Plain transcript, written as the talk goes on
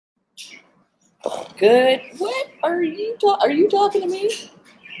Good. What are you talking to me?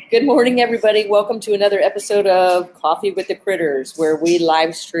 Good morning, everybody. Welcome to another episode of Coffee with the Critters, where we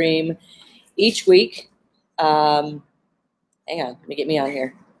live stream each week. Hang on, let me get me on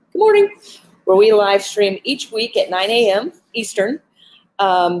here. Good morning. Where we live stream each week at 9 a.m. Eastern,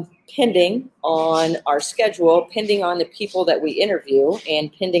 pending on our schedule, pending on the people that we interview,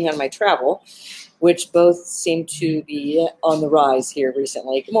 and pending on my travel, which both seem to be on the rise here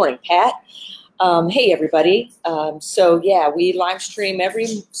recently. Good morning, Pat. Hey, everybody. We live stream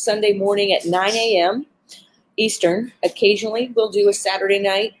every Sunday morning at 9 a.m. Eastern. Occasionally, we'll do a Saturday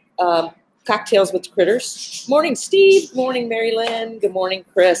night cocktails with the critters. Morning, Steve. Morning, Mary Lynn. Good morning,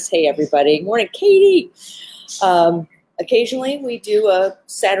 Chris. Hey, everybody. Morning, Katie. Occasionally, we do a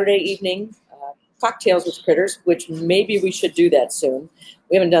Saturday evening cocktails with critters, which maybe we should do that soon.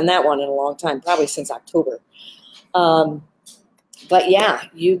 We haven't done that one in a long time, probably since October. But yeah,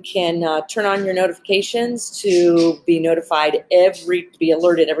 you can turn on your notifications to be notified be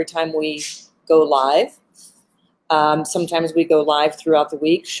alerted every time we go live. Sometimes we go live throughout the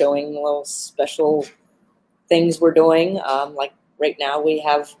week, showing little special things we're doing. Like right now, we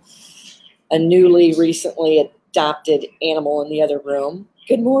have a recently adopted animal in the other room.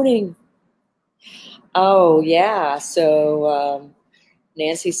 Good morning. Oh yeah, so.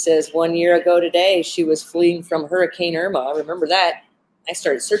 Nancy says 1 year ago today, she was fleeing from Hurricane Irma. I remember that. I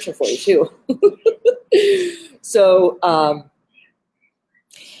started searching for you too. So,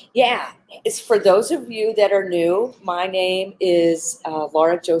 it's for those of you that are new. My name is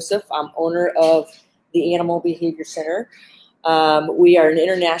Laura Joseph. I'm owner of the Animal Behavior Center. We are an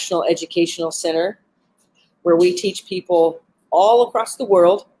international educational center where we teach people all across the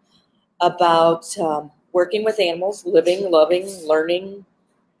world about working with animals, living, loving, learning,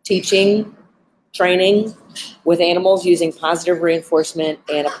 teaching, training with animals using positive reinforcement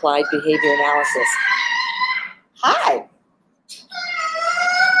and applied behavior analysis. Hi.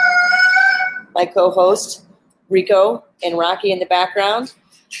 My co-host, Rico and Rocky in the background.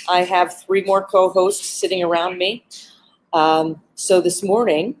 I have 3 more co-hosts sitting around me. So this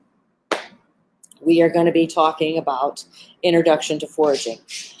morning, we are going to be talking about introduction to foraging.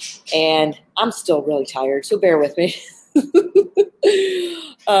 And I'm still really tired, so bear with me.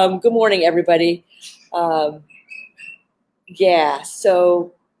 Good morning, everybody.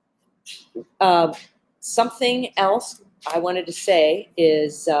 Something else I wanted to say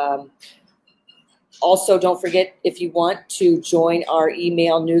is also don't forget, if you want to join our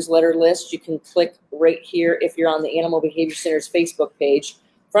email newsletter list, you can click right here if you're on the Animal Behavior Center's Facebook page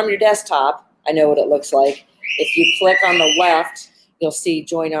from your desktop. I know what it looks like. If you click on the left, you'll see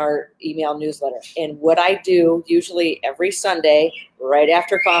join our email newsletter. And what I do usually every Sunday, right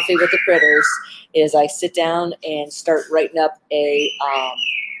after Coffee with the Critters, is I sit down and start writing up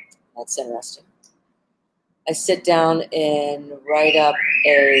that's interesting. I sit down and write up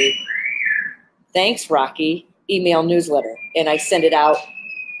a thanks, Rocky, email newsletter. And I send it out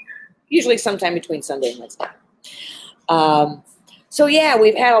usually sometime between Sunday and Wednesday.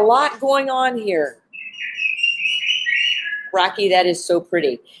 We've had a lot going on here. Rocky, that is so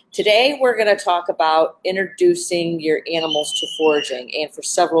pretty. Today, we're going to talk about introducing your animals to foraging, and for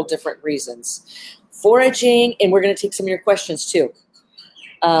several different reasons. Foraging, and we're going to take some of your questions too.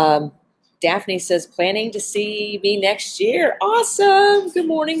 Daphne says, planning to see me next year. Awesome. Good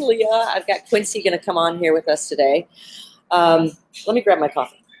morning, Leah. I've got Quincy going to come on here with us today. Let me grab my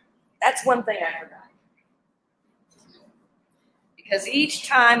coffee. That's one thing I forgot. Because each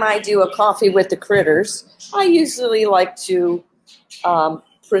time I do a Coffee with the Critters, I usually like to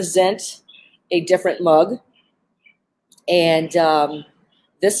present a different mug. And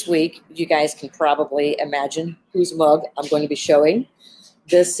this week, you guys can probably imagine whose mug I'm going to be showing.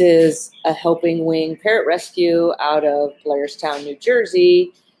 This is a Helping Wing Parrot Rescue out of Blairstown, New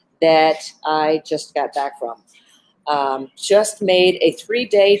Jersey that I just got back from. Just made a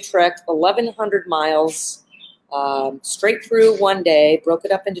 3-day trek, 1,100 miles, straight through one day, broke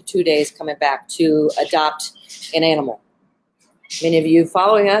it up into 2 days, coming back to adopt an animal. Many of you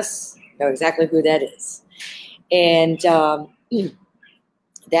following us know exactly who that is. And that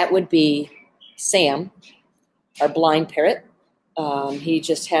would be Sam, our blind parrot. He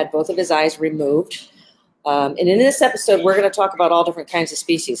just had both of his eyes removed. And in this episode, we're going to talk about all different kinds of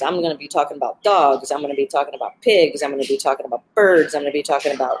species. I'm going to be talking about dogs. I'm going to be talking about pigs. I'm going to be talking about birds. I'm going to be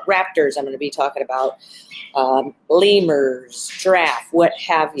talking about raptors. I'm going to be talking about lemurs, giraffe, what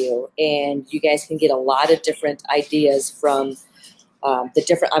have you. And you guys can get a lot of different ideas from I've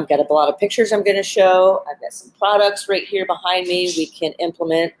got a lot of pictures I'm going to show. I've got some products right here behind me we can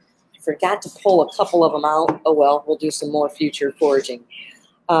implement. Forgot to pull a couple of them out. Oh, well, we'll do some more future foraging.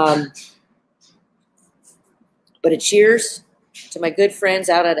 But a cheers to my good friends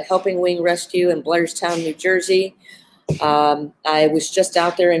out at a Helping Wing Rescue in Blairstown, New Jersey. I was just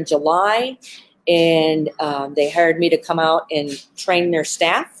out there in July, and they hired me to come out and train their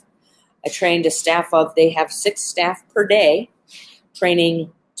staff. I trained a staff of, they have 6 staff per day,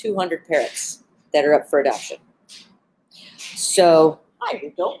 training 200 parrots that are up for adoption. So, hi,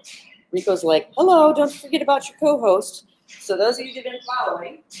 Rico. Rico's like, hello, don't forget about your co-host. So those of you that have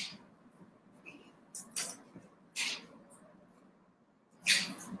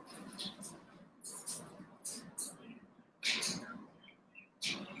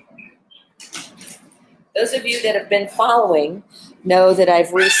been following, know that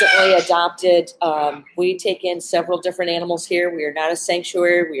I've recently adopted, we take in several different animals here. We are not a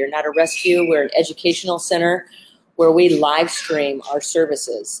sanctuary. We are not a rescue. We're an educational center where we live stream our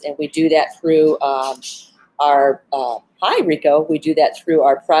services. And we do that through our, hi Rico, we do that through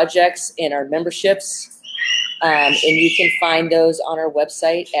our projects and our memberships. And you can find those on our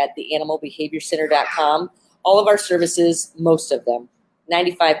website at theanimalbehaviorcenter.com. All of our services, most of them,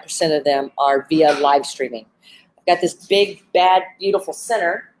 95% of them are via live streaming. I've got this big, bad, beautiful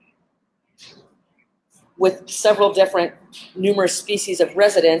center with several different, numerous species of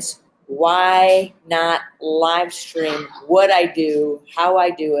residents. Why not live stream what I do, how I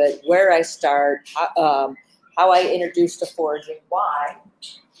do it, where I start, how I introduce to foraging, why?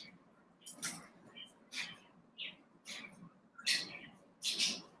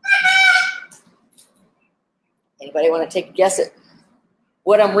 Anybody want to take a guess at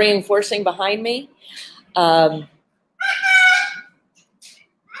what I'm reinforcing behind me?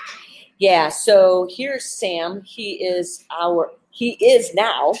 Yeah, so here's Sam. He is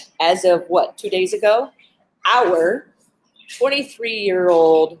now, as of what, 2 days ago, our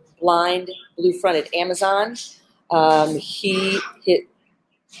 23-year-old blind blue-fronted Amazon. He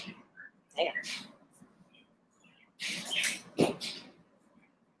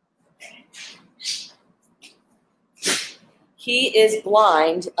is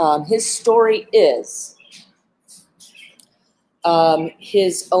blind. His story is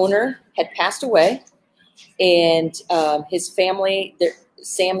his owner had passed away, and his family,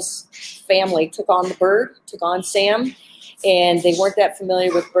 Sam's family, took on Sam, and they weren't that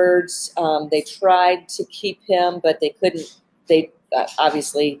familiar with birds. They tried to keep him, but they couldn't. They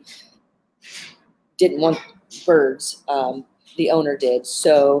obviously didn't want birds. The owner did.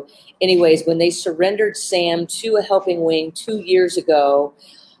 So anyways, when they surrendered Sam to a Helping Wing 2 years ago,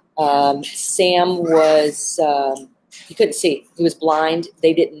 Sam was, he couldn't see. He was blind.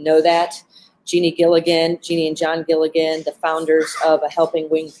 They didn't know that. Jeannie and John Gilligan, the founders of a Helping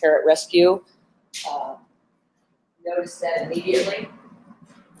Wing Parrot Rescue, noticed that immediately.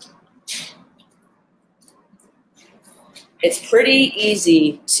 It's pretty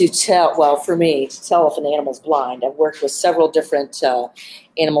easy to tell, well, for me, to tell if an animal's blind. I've worked with several different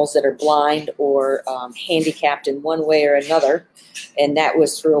animals that are blind or handicapped in one way or another, and that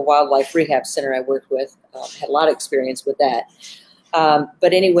was through a wildlife rehab center I worked with. Had a lot of experience with that.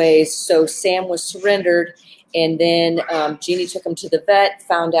 But anyways, so Sam was surrendered, and then Jeannie took him to the vet,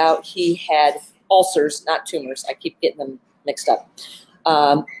 found out he had ulcers, not tumors. I keep getting them mixed up.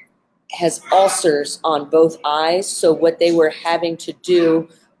 Has ulcers on both eyes. So what they were having to do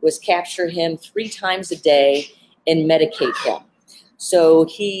was capture him 3 times a day and medicate him. So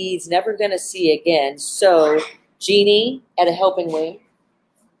he's never going to see again. So Jeannie at a Helping Wing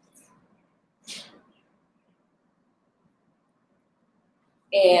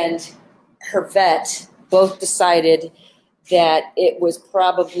and her vet both decided that it was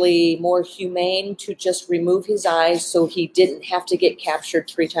probably more humane to just remove his eyes so he didn't have to get captured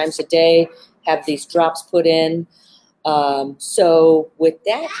 3 times a day, have these drops put in. So with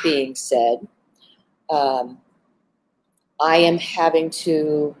that being said, I am having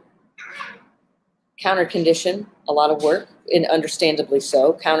to counter condition a lot of work, and understandably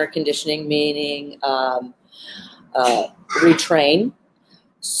so. Counter conditioning meaning retrain.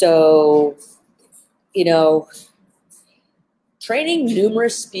 So, you know, training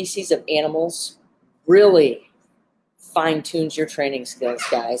numerous species of animals really fine-tunes your training skills,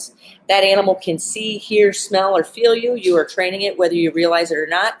 guys. That animal can see, hear, smell, or feel you. You are training it whether you realize it or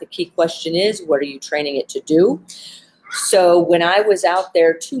not. The key question is, what are you training it to do? So when I was out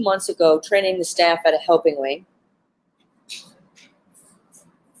there 2 months ago training the staff at a Helping Wing,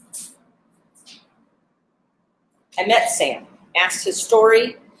 I met Sam, asked his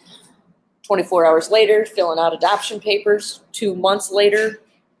story. 24 hours later, filling out adoption papers. 2 months later,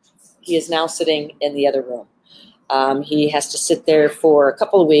 he is now sitting in the other room. He has to sit there for a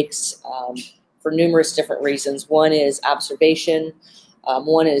couple of weeks for numerous different reasons. One is observation.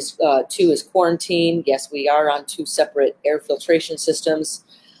 Two is quarantine. Yes, we are on 2 separate air filtration systems.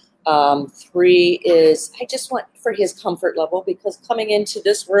 3 is, I just want for his comfort level, because coming into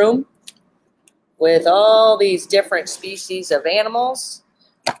this room with all these different species of animals,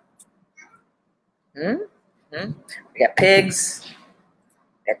 we got pigs,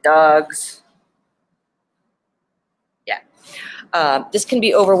 we got dogs. Yeah. This can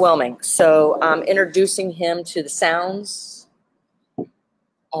be overwhelming. So I'm introducing him to the sounds,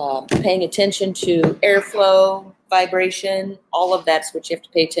 paying attention to airflow, vibration, all of that's what you have to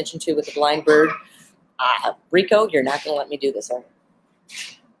pay attention to with a blind bird. Rico, you're not going to let me do this, are you?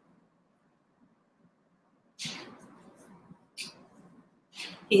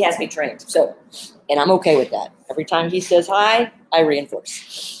 He has me trained, and I'm okay with that. Every time he says hi, I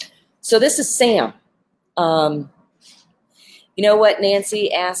reinforce. So this is Sam. You know what,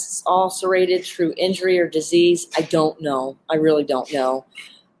 Nancy asks, ulcerated through injury or disease? I don't know. I really don't know.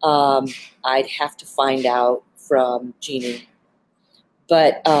 I'd have to find out from Jeannie.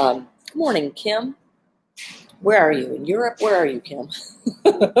 But good morning, Kim. Where are you? In Europe? Where are you, Kim?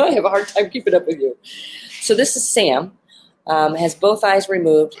 I have a hard time keeping up with you. So this is Sam. Has both eyes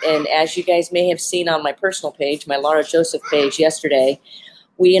removed. And as you guys may have seen on my personal page, my Laura Joseph page yesterday,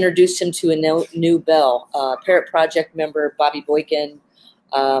 we introduced him to a new bell. Parrot Project member Bobby Boykin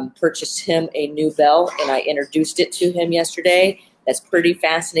purchased him a new bell, and I introduced it to him yesterday. That's pretty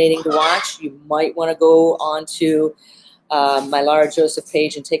fascinating to watch. You might want to go onto my Laura Joseph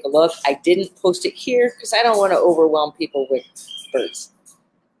page and take a look. I didn't post it here because I don't want to overwhelm people with birds.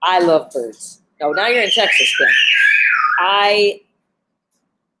 I love birds. No, now you're in Texas, Kim.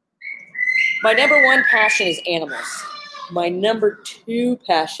 My number 1 passion is animals. My number 2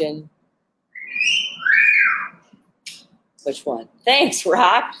 passion, which one? Thanks,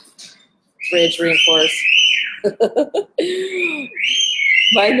 Rock. Bridge reinforce. Hey,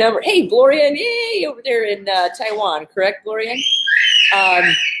 Glorian, yay, over there in Taiwan, correct, Glorian?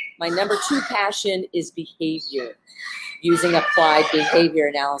 My number 2 passion is behavior, using applied behavior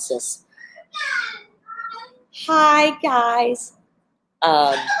analysis. Hi, guys.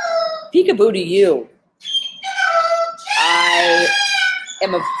 Peekaboo to you. I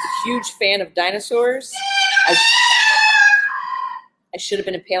am a huge fan of dinosaurs. I should have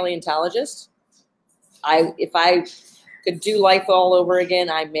been a paleontologist. If I could do life all over again,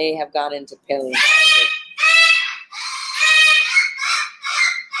 I may have gone into paleontology.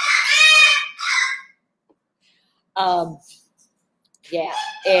 Yeah,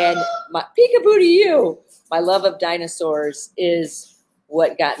 and my peekaboo to you. My love of dinosaurs is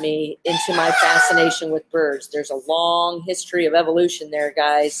what got me into my fascination with birds. There's a long history of evolution there,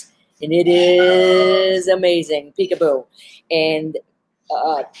 guys, and it is amazing. Peekaboo. And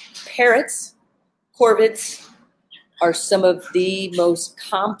parrots, corvids, are some of the most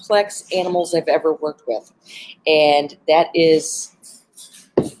complex animals I've ever worked with. And that is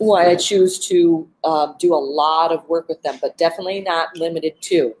why I choose to do a lot of work with them, but definitely not limited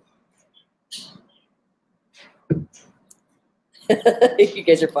to. You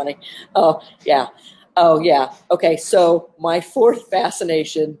guys are funny. Oh, yeah. Oh, yeah. Okay, so my 4th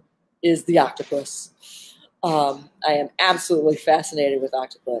fascination is the octopus. I am absolutely fascinated with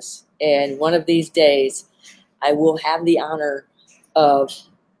octopus. And one of these days, I will have the honor of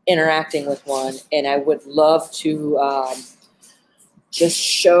interacting with one. And I would love to just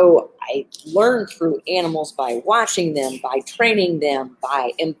show, I learn through animals by watching them, by training them,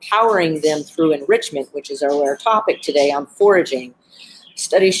 by empowering them through enrichment, which is our topic today on foraging.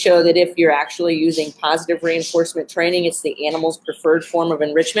 Studies show that if you're actually using positive reinforcement training, it's the animal's preferred form of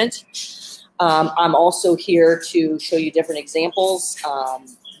enrichment. I'm also here to show you different examples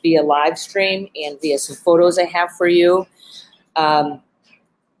via live stream and via some photos I have for you.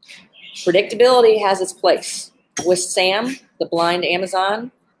 Predictability has its place. With Sam, the blind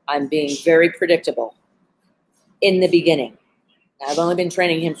Amazon, I'm being very predictable in the beginning. I've only been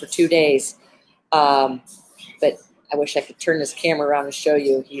training him for 2 days, but I wish I could turn this camera around and show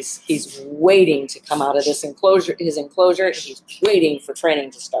you. He's waiting to come out of his enclosure, and he's waiting for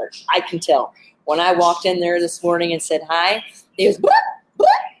training to start. I can tell. When I walked in there this morning and said hi, he was, boop, boop.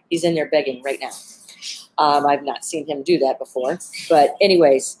 He's in there begging right now. I've not seen him do that before. But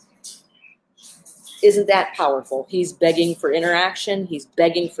anyways, isn't that powerful? He's begging for interaction. He's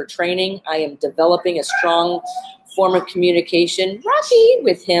begging for training. I am developing a strong form of communication, Rocky,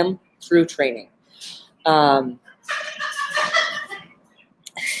 with him through training.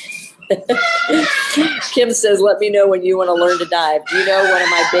 Kim says, let me know when you want to learn to dive. Do you know one of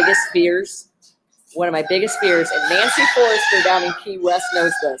my biggest fears? One of my biggest fears, and Nancy Forrester down in Key West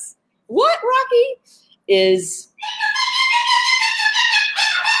knows this. What, Rocky? Is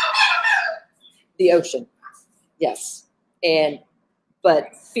The ocean. Yes.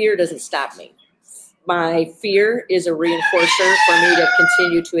 But fear doesn't stop me. My fear is a reinforcer for me to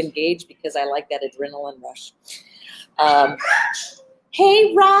continue to engage because I like that adrenaline rush.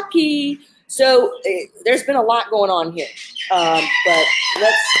 Hey, Rocky. So there's been a lot going on here, but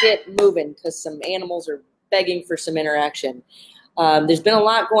let's get moving because some animals are begging for some interaction. There's been a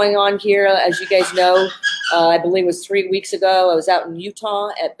lot going on here. As you guys know, I believe it was 3 weeks ago, I was out in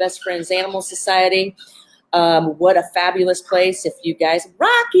Utah at Best Friends Animal Society. What a fabulous place. If you guys have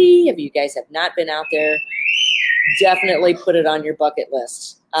not been out there, definitely put it on your bucket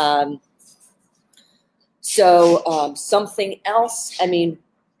list. Something else, I mean,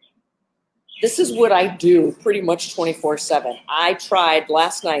 this is what I do pretty much 24/7. I tried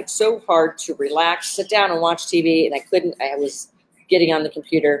last night so hard to relax, sit down and watch TV, and I couldn't. I was getting on the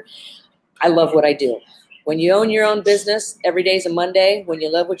computer. I love what I do. When you own your own business, every day's a Monday. When you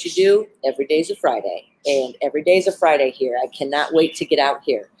love what you do, every day's a Friday. And every day's a Friday here. I cannot wait to get out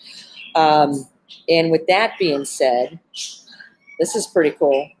here. And with that being said, this is pretty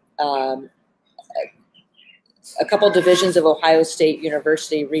cool. A couple divisions of Ohio State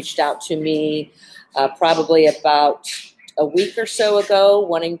University reached out to me probably about a week or so ago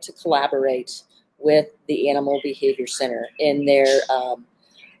wanting to collaborate with the Animal Behavior Center in their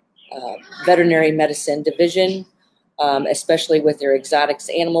veterinary medicine division, especially with their Exotics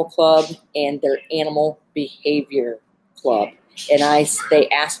Animal Club and their Animal Behavior Club. And they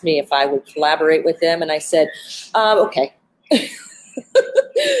asked me if I would collaborate with them, and I said, okay.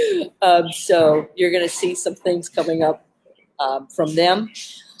 So you're going to see some things coming up from them.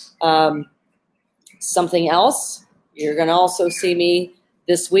 Something else, you're going to also see me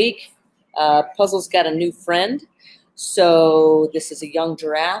this week. Puzzle's got a new friend. So this is a young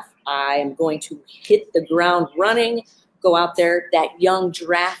giraffe. I am going to hit the ground running, go out there. That young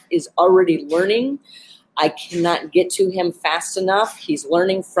giraffe is already learning. I cannot get to him fast enough. He's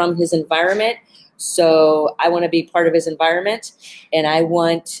learning from his environment. So I want to be part of his environment, and I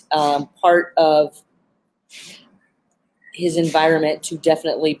want part of his environment to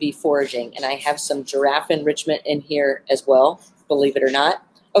definitely be foraging. And I have some giraffe enrichment in here as well, believe it or not.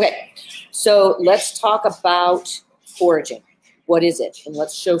 Okay, so let's talk about foraging. What is it? And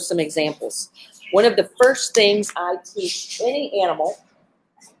let's show some examples. One of the first things I teach any animal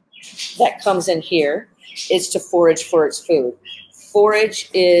that comes in here is to forage for its food. Forage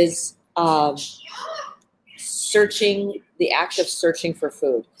is the act of searching for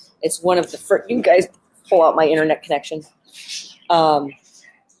food. It's one of the first, you guys pull out my internet connection. I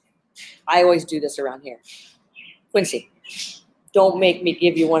always do this around here. Quincy, don't make me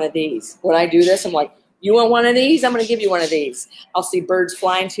give you one of these. When I do this, I'm like, you want one of these? I'm going to give you one of these. I'll see birds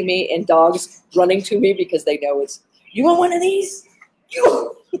flying to me and dogs running to me because they know it's, you want one of these?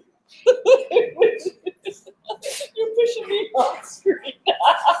 You. You're pushing me off screen.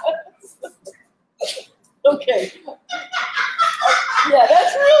 Okay. Yeah,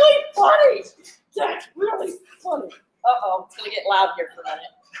 that's really funny. That's really funny. Uh-oh, it's going to get loud here for a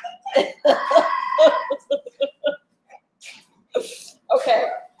minute. Okay.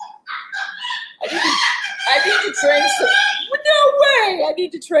 I need to train some. No way! I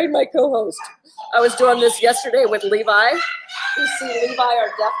need to train my co-host. I was doing this yesterday with Levi. You see Levi, our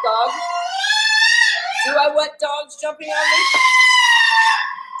deaf dog? Do I want dogs jumping on me?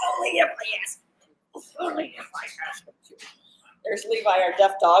 Only if I ask. Only if I ask them to. There's Levi, our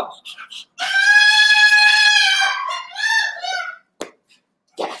deaf dog.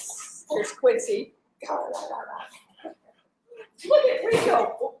 Yes. There's Quincy. Look at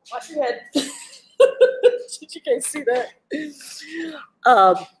Rico. Oh, watch your head. Did you guys see that? What do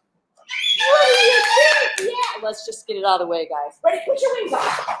you think? Yeah. Let's just get it out of the way, guys. Ready? Put your wings on.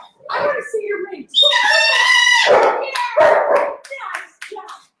 I want to see your wings. Yeah. Nice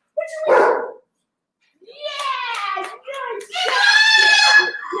job. Put your wings on. Yeah. Nice job.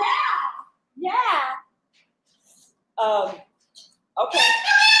 Yeah. Yeah. Okay.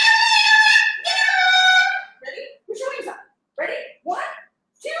 Ready? Put your wings on. Ready? 1,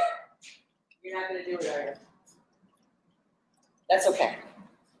 2. You're not going to do it, are you? That's okay.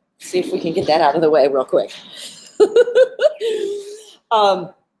 See if we can get that out of the way real quick.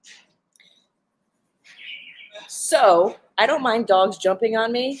 So I don't mind dogs jumping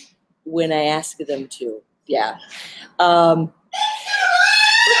on me when I ask them to. Yeah. Whatever,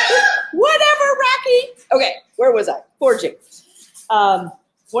 Rocky. Okay, where was I? Foraging.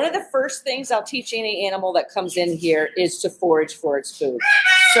 One of the first things I'll teach any animal that comes in here is to forage for its food.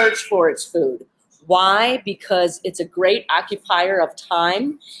 Search for its food. Why? Because it's a great occupier of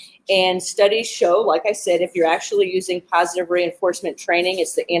time. And studies show, like I said, if you're actually using positive reinforcement training,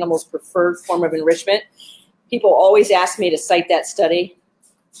 it's the animal's preferred form of enrichment. People always ask me to cite that study.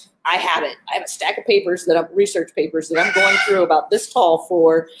 I have it. I have a stack of papers research papers that I'm going through about this tall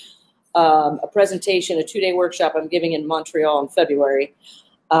for a presentation, a 2-day workshop I'm giving in Montreal in February.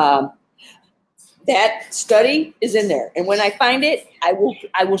 That study is in there, and when I find it, I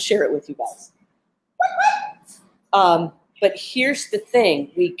will share it with you guys. But here's the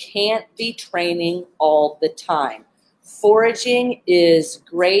thing: we can't be training all the time. Foraging is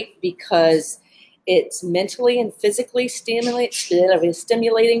great because it's mentally and physically stimulating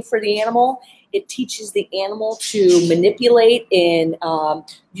for the animal. It teaches the animal to manipulate and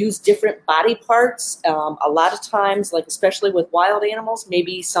use different body parts. A lot of times, like especially with wild animals,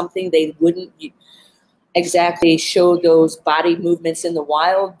 maybe something they wouldn't exactly show those body movements in the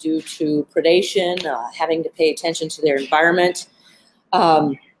wild due to predation, having to pay attention to their environment.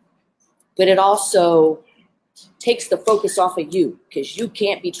 But it also takes the focus off of you because you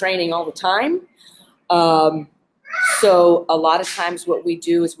can't be training all the time. So a lot of times what we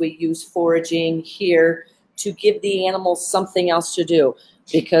do is we use foraging here to give the animals something else to do.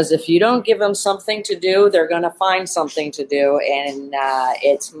 Because if you don't give them something to do, they're going to find something to do. And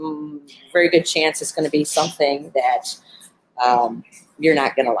it's a very good chance it's going to be something that you're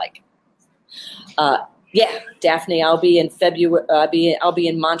not going to like. Yeah, Daphne, I'll be in February. I'll be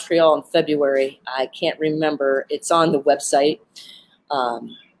in Montreal in February. I can't remember. It's on the website.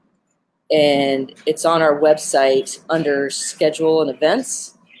 And it's on our website under schedule and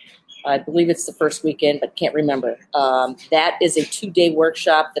events. I believe it's the first weekend, but can't remember. That is a 2-day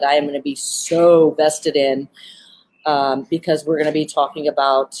workshop that I am going to be so vested in because we're going to be talking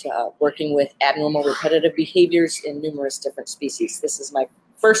about working with abnormal repetitive behaviors in numerous different species. This is my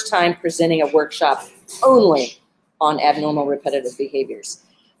first time presenting a workshop only on abnormal repetitive behaviors.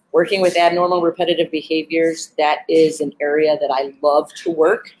 Working with abnormal repetitive behaviors, that is an area that I love to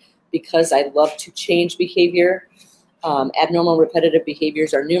work because I love to change behavior. Abnormal repetitive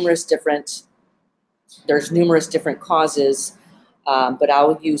behaviors are there's numerous different causes, but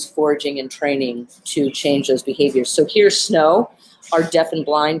I'll use foraging and training to change those behaviors. So here's Snow, our deaf and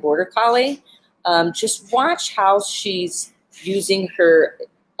blind border collie. Just watch how she's using her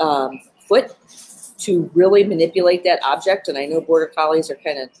foot to really manipulate that object. And I know border collies are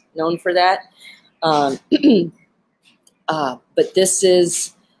kind of known for that. But this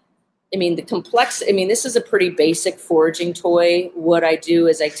is, this is a pretty basic foraging toy. What I do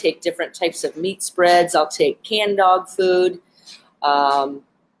is I take different types of meat spreads. I'll take canned dog food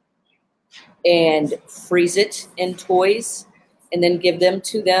and freeze it in toys and then give them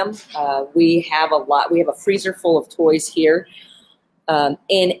to them. We have a freezer full of toys here. And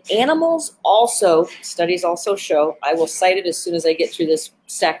animals also, studies also show, I will cite it as soon as I get through this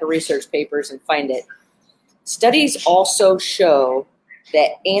stack of research papers and find it. Studies also show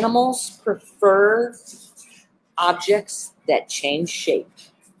that animals prefer objects that change shape.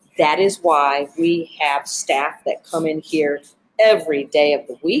 That is why we have staff that come in here every day of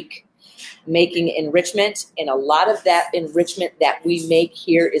the week making enrichment, and a lot of that enrichment that we make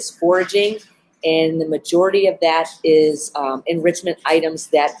here is foraging, and the majority of that is enrichment items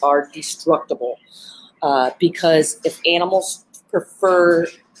that are destructible. Because if animals prefer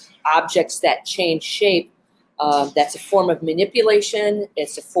objects that change shape, that's a form of manipulation.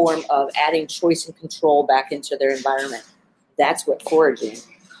 It's a form of adding choice and control back into their environment. That's what foraging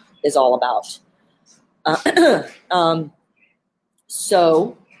is all about.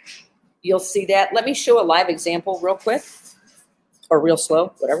 So you'll see that. Let me show a live example real quick, or real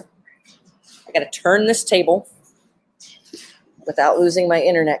slow, whatever. I got to turn this table without losing my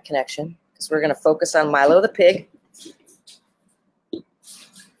internet connection because we're going to focus on Milo the pig.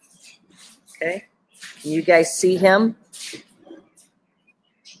 Okay. Can you guys see him?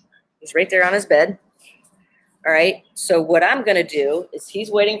 He's right there on his bed. All right. So what I'm going to do is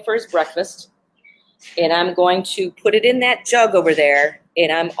he's waiting for his breakfast, and I'm going to put it in that jug over there,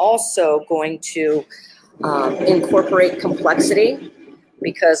 and I'm also going to incorporate complexity,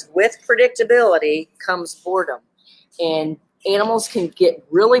 because with predictability comes boredom, and animals can get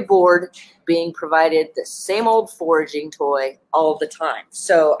really bored being provided the same old foraging toy all the time.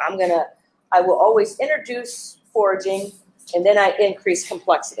 So I will always introduce foraging, and then I increase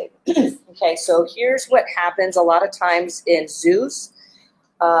complexity. Okay, so here's what happens a lot of times in zoos.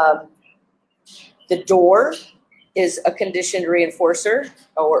 The door is a conditioned reinforcer,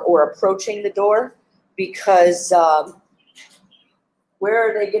 or approaching the door, because where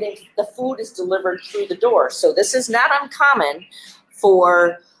are they getting, the food is delivered through the door. So this is not uncommon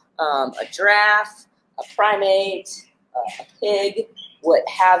for a giraffe, a primate, a pig, what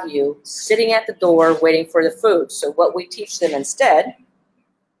have you, sitting at the door waiting for the food. So what we teach them instead,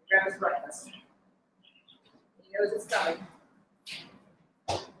 grab his breakfast. He knows it's coming.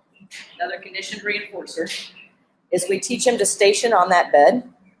 Another conditioned reinforcer is we teach him to station on that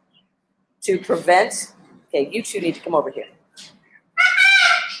bed to prevent, okay, you two need to come over here.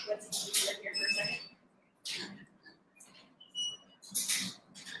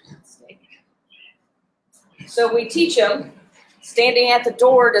 So we teach him standing at the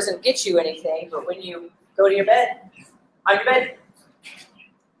door doesn't get you anything, but when you go to your bed, on your bed.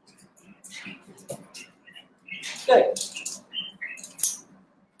 Good.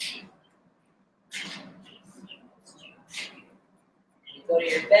 You go to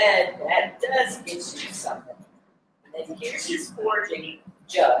your bed, that does get you something. And then here's his foraging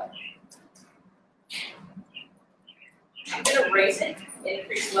jug. I'm going to raise it,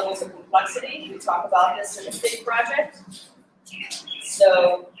 increase levels of complexity. We talk about this in the big project.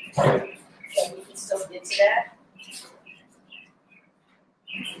 So we can still get to that.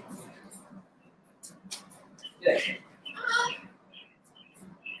 Good.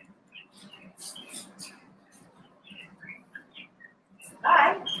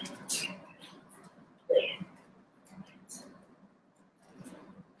 Hi. Good.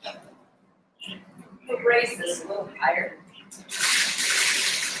 We'll raise this a little higher.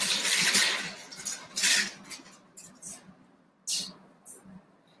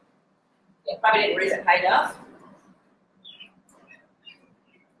 Yeah, probably didn't raise it high enough.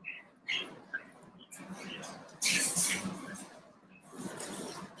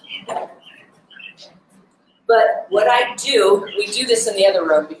 But what I do, we do this in the other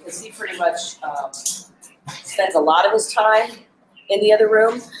room because he pretty much spends a lot of his time in the other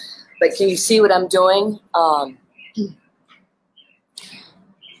room. But can you see what I'm doing?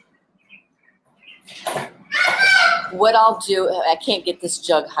 What I'll do, I can't get this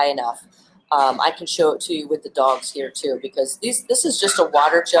jug high enough. I can show it to you with the dogs here too, because this is just a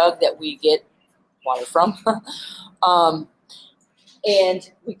water jug that we get water from. And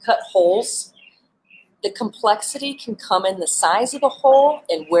we cut holes. The complexity can come in the size of the hole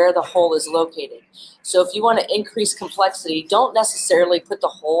and where the hole is located. So if you want to increase complexity, don't necessarily put the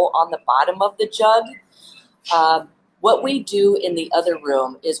hole on the bottom of the jug. What we do in the other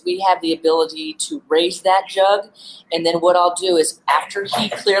room is we have the ability to raise that jug, and then what I'll do is after he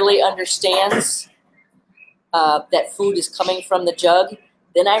clearly understands that food is coming from the jug,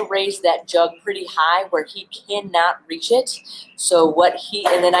 then I raise that jug pretty high where he cannot reach it. So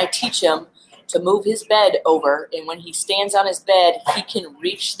and then I teach him to move his bed over, and when he stands on his bed, he can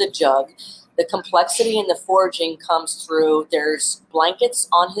reach the jug. The complexity in the foraging comes through, there's blankets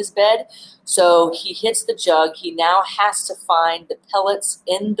on his bed, so he hits the jug, he now has to find the pellets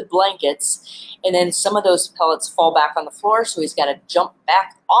in the blankets, and then some of those pellets fall back on the floor, so he's got to jump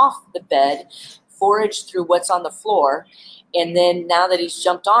back off the bed, forage through what's on the floor, and then now that he's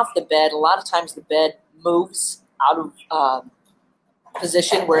jumped off the bed, a lot of times the bed moves out of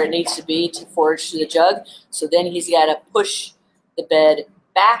position where it needs to be to forage to the jug. So then he's got to push the bed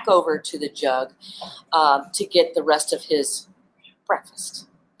back over to the jug to get the rest of his breakfast.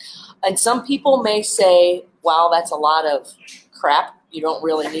 And some people may say, wow, that's a lot of crap. You don't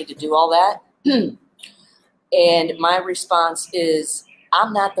really need to do all that. And my response is,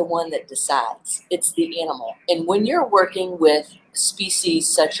 I'm not the one that decides. It's the animal. And when you're working with species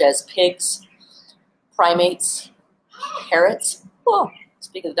such as pigs, primates, parrots, well,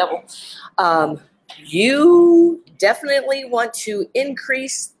 speaking of the devil, you definitely want to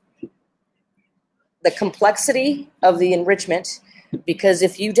increase the complexity of the enrichment, because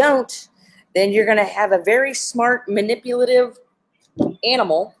if you don't, then you're going to have a very smart, manipulative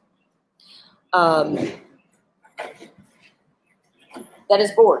animal that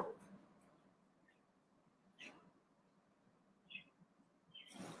is bored.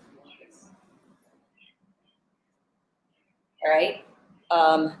 All right.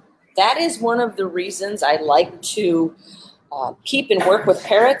 That is one of the reasons I like to keep and work with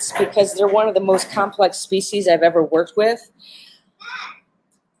parrots, because they're one of the most complex species I've ever worked with.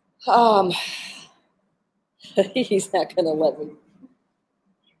 He's not going to let me.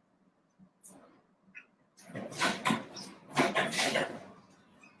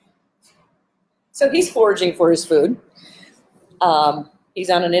 So he's foraging for his food. He's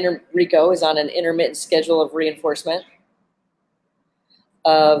on Rico is on an intermittent schedule of reinforcement.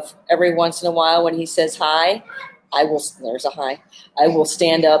 Of every once in a while when he says hi, there's a hi, I will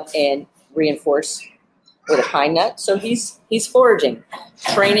stand up and reinforce with a pine nut. So he's foraging.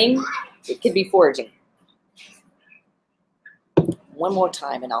 Training, it could be foraging. One more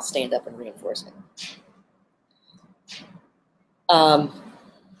time and I'll stand up and reinforce it. Well,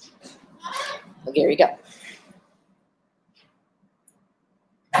 here you go.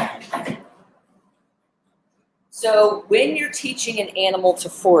 So when you're teaching an animal to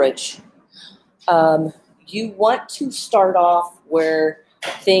forage, you want to start off where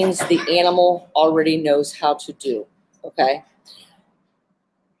things the animal already knows how to do, okay?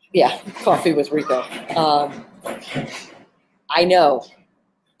 Yeah, coffee with Rico. I know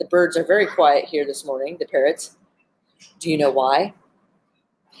the birds are very quiet here this morning, the parrots. Do you know why?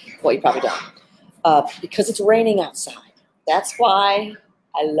 Well, you probably don't. Because it's raining outside. That's why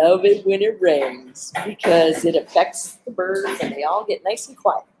I love it when it rains, because it affects the birds and they all get nice and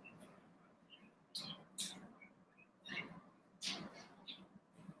quiet.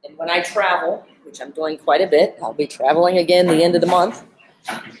 And when I travel, which I'm doing quite a bit, I'll be traveling again the end of the month.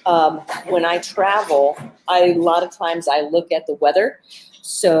 When I travel, a lot of times I look at the weather.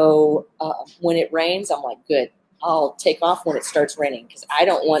 So when it rains, I'm like, good, I'll take off when it starts raining, because I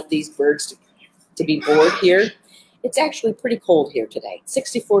don't want these birds to be bored here. It's actually pretty cold here today,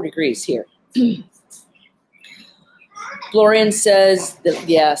 64 degrees here. Florian says that,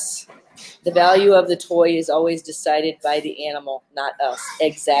 yes, the value of the toy is always decided by the animal, not us.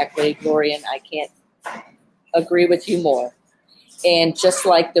 Exactly, Florian, I can't agree with you more. And just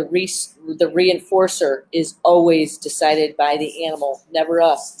like the reinforcer is always decided by the animal, never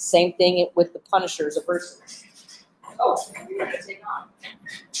us. Same thing with the punishers of versus. Oh, we're going to take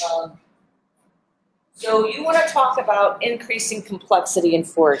on. So you want to talk about increasing complexity in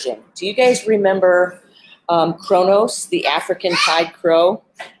foraging. Do you guys remember Kronos, the African pied crow?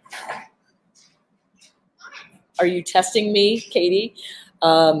 Are you testing me, Katie?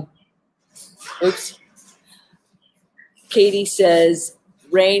 Oops. Katie says,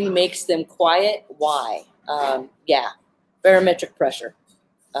 rain makes them quiet. Why? Yeah, barometric pressure.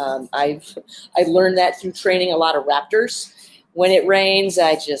 I've learned that through training a lot of raptors. When it rains,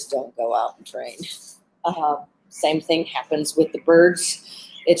 I just don't go out and train. Same thing happens with the birds.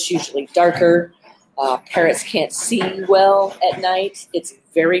 It's usually darker. Parrots can't see well at night. It's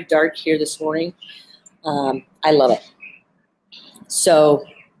very dark here this morning. I love it. So,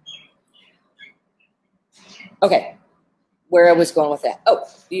 okay, where I was going with that. Oh,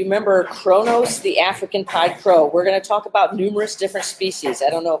 do you remember Kronos, the African pied crow? We're going to talk about numerous different species. I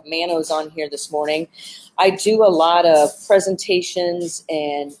don't know if Mano's on here this morning. I do a lot of presentations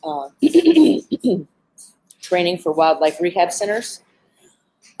and training for wildlife rehab centers.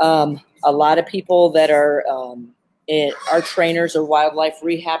 A lot of people that are our trainers or wildlife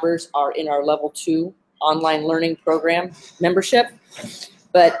rehabbers are in our level 2 online learning program membership.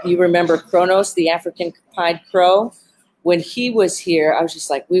 But you remember Kronos, the African pied crow? When he was here, I was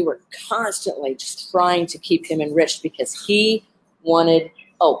just like, we were constantly just trying to keep him enriched because he wanted,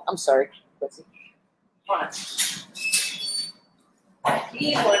 oh, I'm sorry.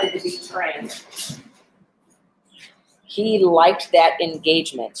 He wanted to be trained. He liked that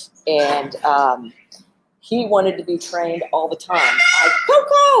engagement, and he wanted to be trained all the time.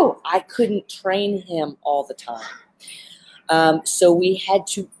 I couldn't train him all the time. So we had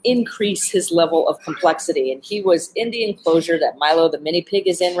to increase his level of complexity. And he was in the enclosure that Milo, the mini pig,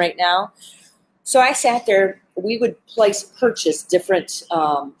 is in right now. So I sat there. We would place perches different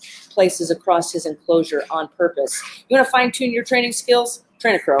places across his enclosure on purpose. You want to fine-tune your training skills?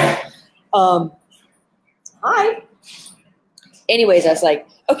 Train a crow. Hi. Anyways, I was like,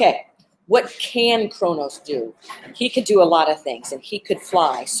 okay, what can Kronos do? He could do a lot of things, and he could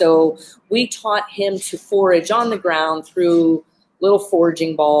fly. So we taught him to forage on the ground through little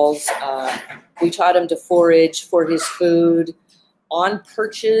foraging balls. We taught him to forage for his food on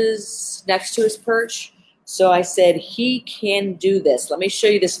perches next to his perch. So I said, he can do this. Let me show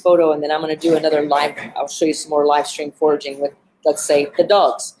you this photo, and then I'm going to do another live. I'll show you some more live stream foraging with, let's say, the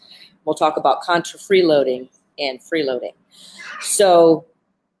dogs. We'll talk about contra freeloading and freeloading. So,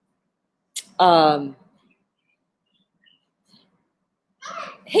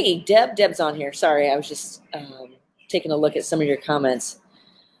 hey, Deb's on here. Sorry, I was just taking a look at some of your comments.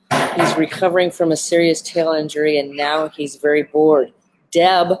 He's recovering from a serious tail injury, and now he's very bored.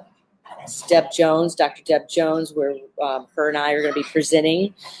 Deb Jones, Dr. Deb Jones, where her and I are going to be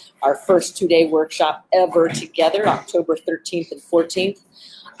presenting our first 2-day workshop ever together, October 13th and 14th.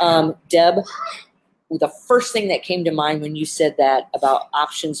 Deb, the first thing that came to mind when you said that about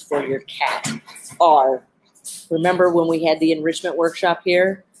options for your cat are, remember when we had the enrichment workshop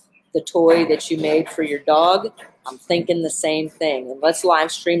here, the toy that you made for your dog? I'm thinking the same thing. And let's live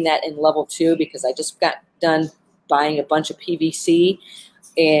stream that in level 2, because I just got done buying a bunch of PVC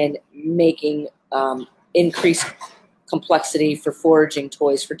and making increased complexity for foraging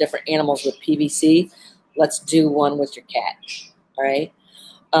toys for different animals with PVC. Let's do one with your cat. All right.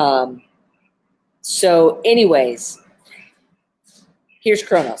 So anyways, here's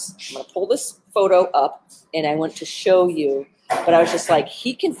Kronos. I'm going to pull this photo up, and I want to show you, but I was just like,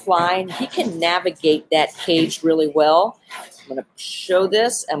 he can fly, and he can navigate that cage really well. I'm going to show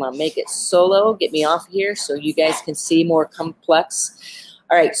this. I'm going to make it solo. Get me off here so you guys can see more complex.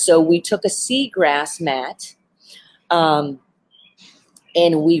 All right, so we took a seagrass mat, and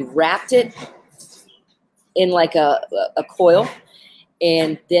we wrapped it in like a coil,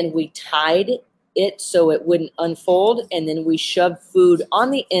 and then we tied it so it wouldn't unfold, and then we shoved food on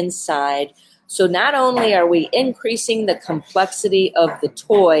the inside. So not only are we increasing the complexity of the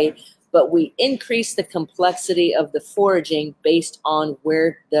toy, but we increase the complexity of the foraging based on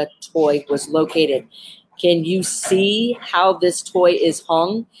where the toy was located. Can you see how this toy is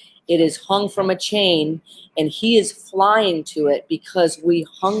hung? It is hung from a chain, and he is flying to it because we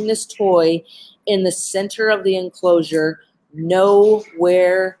hung this toy in the center of the enclosure,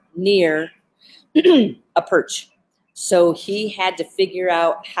 nowhere near a perch. So he had to figure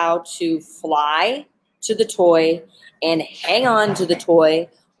out how to fly to the toy and hang on to the toy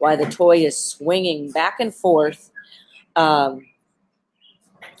while the toy is swinging back and forth. And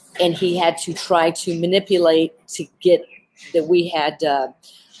he had to try to manipulate to get that we had, I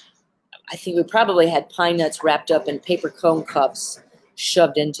think we probably had pine nuts wrapped up in paper cone cups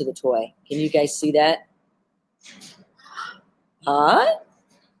shoved into the toy. Can you guys see that? Huh?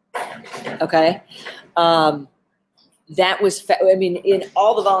 Okay. That was, I mean,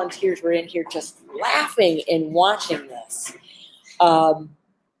 all the volunteers were in here just laughing and watching this.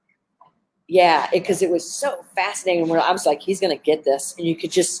 Yeah, because it was so fascinating. I was like, he's going to get this. And you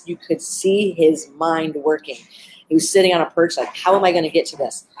could see his mind working. He was sitting on a perch like, how am I going to get to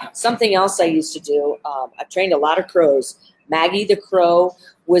this? Something else I used to do, I've trained a lot of crows. Maggie the crow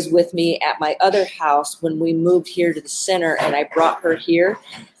was with me at my other house when we moved here to the center, and I brought her here.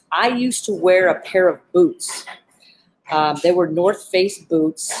 I used to wear a pair of boots. They were North Face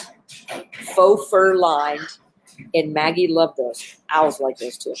boots, faux fur lined, and Maggie loved those. Owls like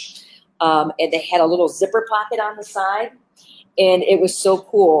those too. And they had a little zipper pocket on the side, and it was so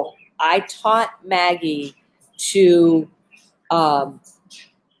cool. I taught Maggie to come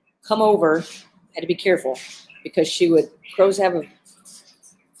over. Had to be careful because crows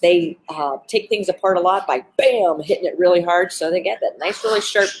they take things apart a lot by bam, hitting it really hard. So they get that nice, really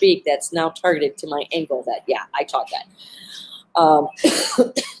sharp beak that's now targeted to my ankle. Yeah, I taught that.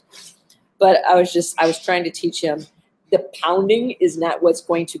 But I was trying to teach him the pounding is not what's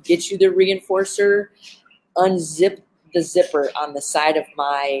going to get you the reinforcer. Unzip the zipper on the side of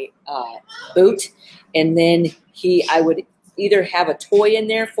my boot, and then I would either have a toy in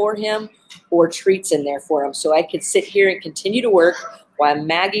there for him or treats in there for him, so I could sit here and continue to work while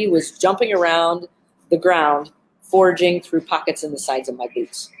Maggie was jumping around the ground, foraging through pockets in the sides of my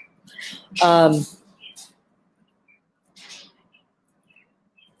boots.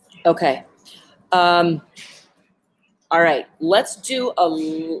 Okay. All right, let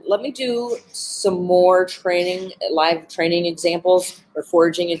me do some more live training examples or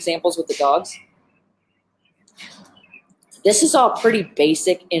foraging examples with the dogs. This is all pretty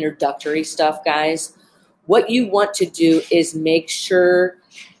basic introductory stuff, guys. What you want to do is make sure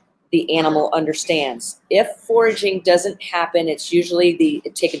the animal understands. If foraging doesn't happen, it's usually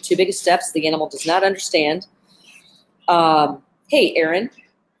taking too big of steps. The animal does not understand. Hey, Aaron,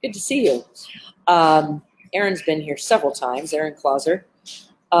 good to see you. Aaron's been here several times, Aaron Clauser.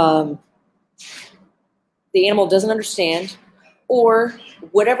 The animal doesn't understand, or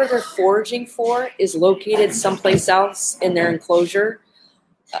whatever they're foraging for is located someplace else in their enclosure,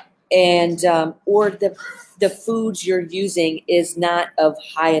 and or the foods you're using is not of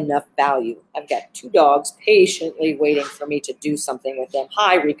high enough value. I've got 2 dogs patiently waiting for me to do something with them.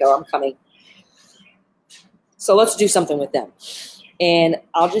 Hi, Rico, I'm coming. So let's do something with them. And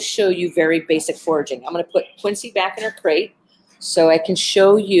I'll just show you very basic foraging. I'm going to put Quincy back in her crate so I can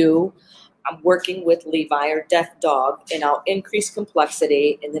show you I'm working with Levi, our deaf dog, and I'll increase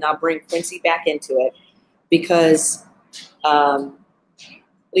complexity, and then I'll bring Quincy back into it because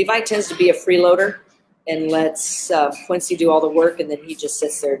Levi tends to be a freeloader and lets Quincy do all the work, and then he just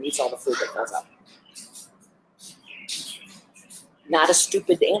sits there and eats all the food that falls out. Not a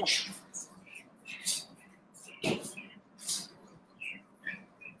stupid animal.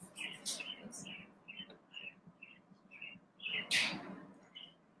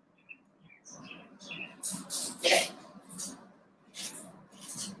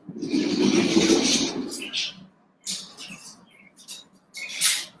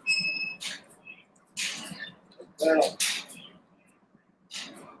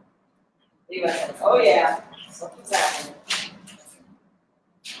 Oh yeah, something's happening.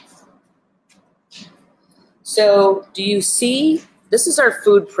 So do you see, this is our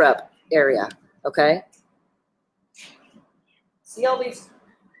food prep area, okay? See all these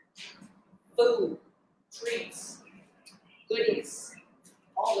food, treats, goodies,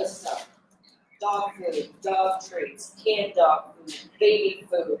 all this stuff. Dog food, dog treats, canned dog food, baby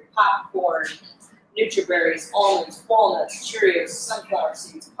food, popcorn, Nutriberries, almonds, walnuts, Cheerios, sunflower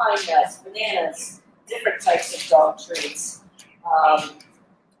seeds, pine nuts, bananas, different types of dog treats,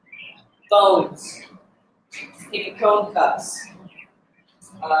 bones, paper cone cups,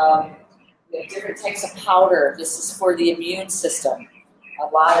 we have different types of powder. This is for the immune system. A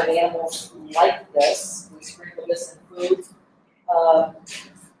lot of animals like this. We sprinkle this in food.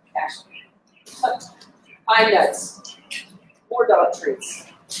 Pine nuts, more dog treats.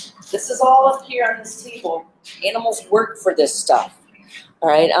 This is all up here on this table. Animals work for this stuff. All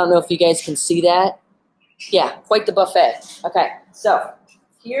right, I don't know if you guys can see that. Yeah, quite the buffet. Okay, so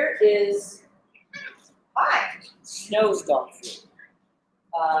here is Snow's dog food.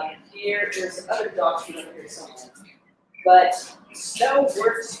 Here is other dog food over here somewhere. But Snow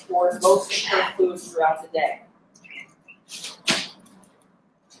works for most of her food throughout the day.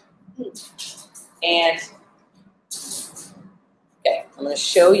 And okay, I'm going to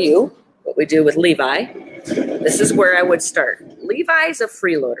show you what we do with Levi. This is where I would start. Levi's a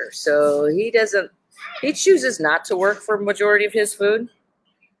freeloader, so he chooses not to work for majority of his food.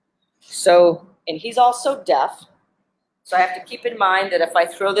 So, and he's also deaf. So I have to keep in mind that if I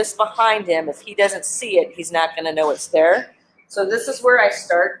throw this behind him, if he doesn't see it, he's not going to know it's there. So this is where I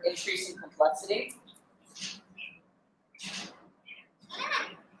start increasing complexity.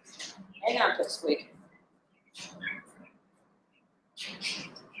 Hang on, Pipsqueak.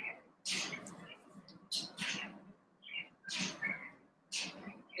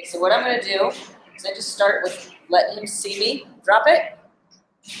 Okay, so what I'm going to do is I just start with letting him see me. Drop it.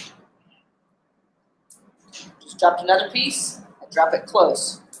 Just dropped another piece. I drop it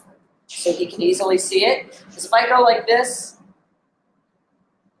close so he can easily see it. Because if I go like this,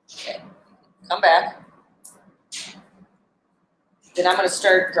 okay, come back. Then I'm going to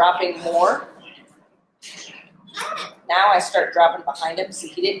start dropping more. Now I start dropping behind him. See,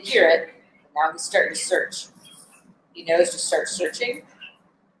 he didn't hear it. Now he's starting to search. He knows to start searching.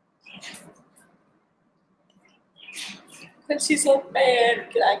 Quincy's like, man,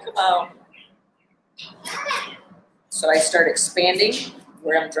 can I come out? So I start expanding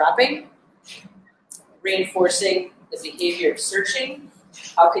where I'm dropping, reinforcing the behavior of searching.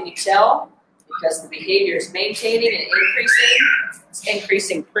 How can you tell? Because the behavior is maintaining and increasing. It's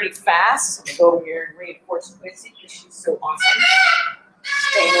increasing pretty fast. I'm going to go over here and reinforce Quincy because she's so awesome.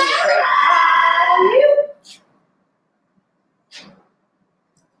 Staying in the crate.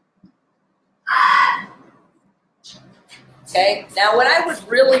 Okay, now what I would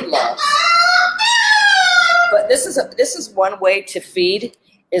really love, but this is one way to feed,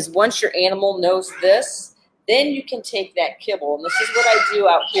 is once your animal knows this, then you can take that kibble, and this is what I do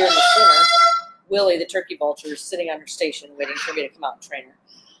out here in the center. Willie, the turkey vulture, is sitting on her station waiting for me to come out and train her.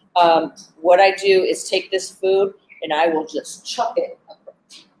 What I do is take this food and I will just chuck it.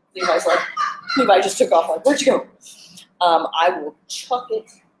 Levi's like, Levi just took off. Like, where'd you go? I will chuck it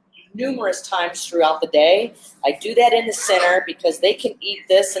numerous times throughout the day. I do that in the center because they can eat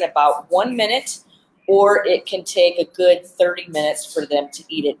this in about 1 minute, or it can take a good 30 minutes for them to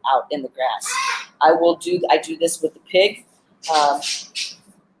eat it out in the grass. I do this with the pig.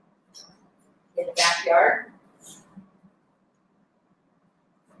 In the backyard.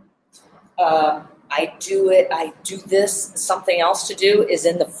 I do this. Something else to do is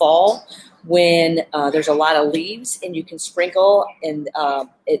in the fall when there's a lot of leaves and you can sprinkle and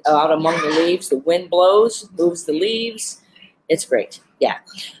it out among the leaves. The wind blows, moves the leaves. It's great. Yeah.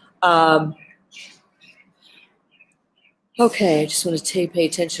 Okay, I just want to pay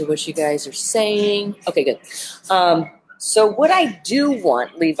attention to what you guys are saying. Okay, good. So what I do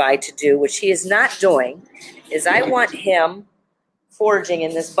want Levi to do, which he is not doing, is I want him foraging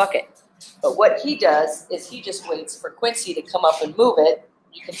in this bucket. But what he does is he just waits for Quincy to come up and move it.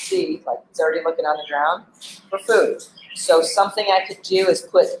 You can see, like, he's already looking on the ground for food. So something I could do is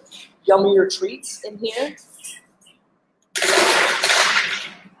put yummier treats in here.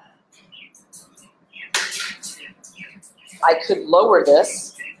 I could lower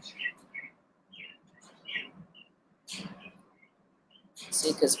this.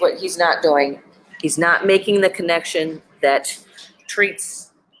 See, because what he's not doing, he's not making the connection that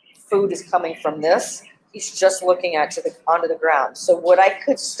treats food is coming from this. He's just looking onto the ground. So what I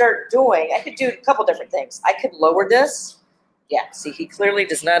could start doing, I could do a couple different things. I could lower this. Yeah, see, he clearly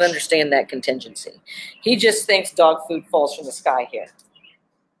does not understand that contingency. He just thinks dog food falls from the sky here.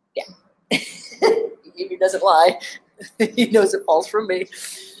 Yeah. behavior doesn't lie. He knows it falls from me.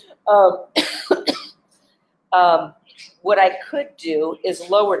 Um, what I could do is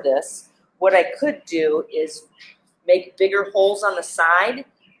lower this. What I could do is make bigger holes on the side.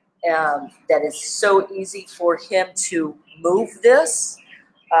 That is so easy for him to move this.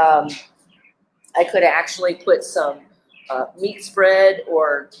 I could actually put some meat spread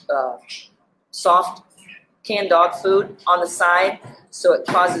or soft canned dog food on the side so it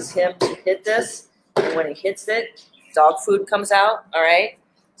causes him to hit this. And when he hits it, dog food comes out, all right?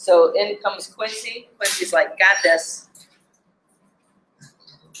 So in comes Quincy. Quincy's like, got this.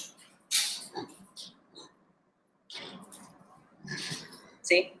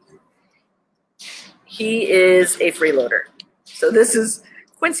 See? He is a freeloader. So this is,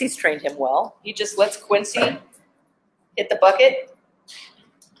 Quincy's trained him well. He just lets Quincy hit the bucket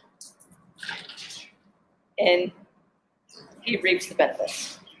and he reaps the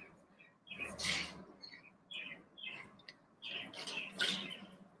benefits.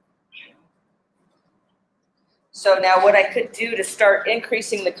 So now what I could do to start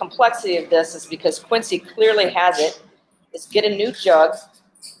increasing the complexity of this is, because Quincy clearly has it, is get a new jug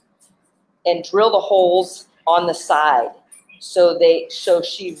and drill the holes on the side. So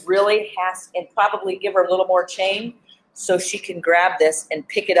she really has, and probably give her a little more chain so she can grab this and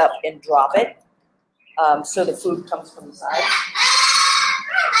pick it up and drop it. So the food comes from the side.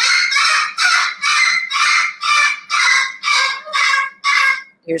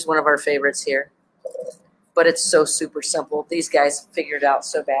 Here's one of our favorites here. But it's so super simple. These guys figured it out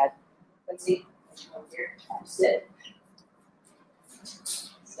so bad. Let's see. Come here. Sit.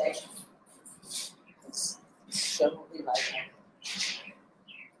 Stay. Let's show Levi.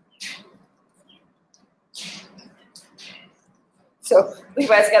 So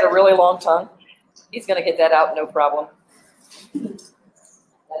Levi's got a really long tongue. He's going to get that out, no problem.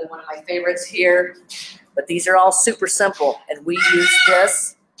 Another one of my favorites here. But these are all super simple. And we use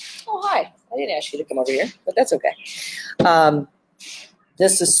this. Oh, hi. I didn't ask you to come over here, but that's okay.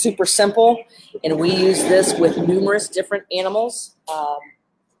 This is super simple, and we use this with numerous different animals.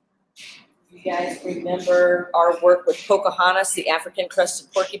 You guys remember our work with Pocahontas, the African crested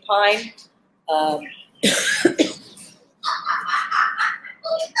porcupine.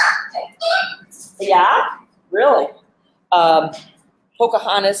 Yeah, really.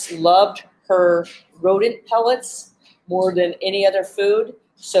 Pocahontas loved her rodent pellets more than any other food.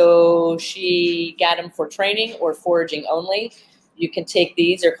 So she got them for training or foraging only. You can take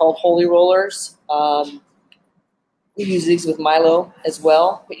these. They're called holy rollers. We use these with Milo as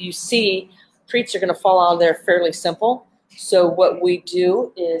well. But you see, treats are going to fall out of there fairly simple. So what we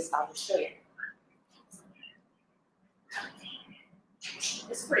do is, I'll show you.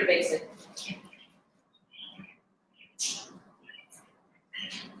 It's pretty basic.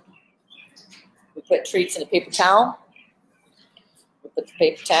 We put treats in a paper towel. Put the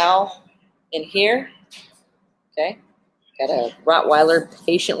paper towel in here. Okay. Got a Rottweiler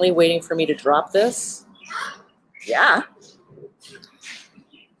patiently waiting for me to drop this. Yeah.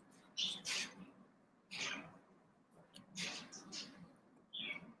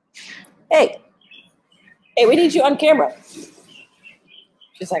 Hey. Hey, we need you on camera.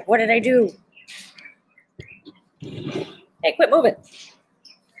 She's like, what did I do? Hey, quit moving.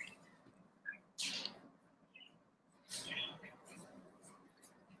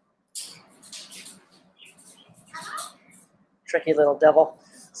 Tricky little devil.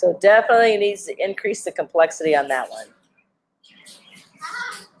 So definitely needs to increase the complexity on that one.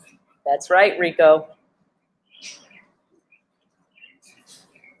 That's right, Rico.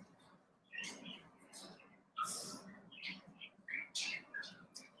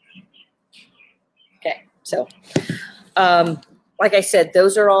 Okay, so like I said,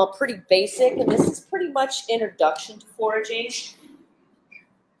 those are all pretty basic, and this is pretty much introduction to foraging.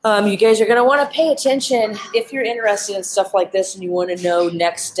 You guys are going to want to pay attention if you're interested in stuff like this and you want to know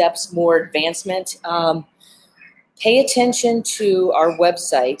next steps, more advancement. Pay attention to our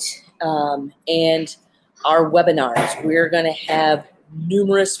website and our webinars. We're going to have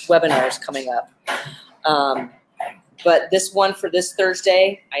numerous webinars coming up. But this one for this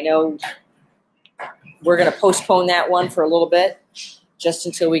Thursday, I know we're going to postpone that one for a little bit just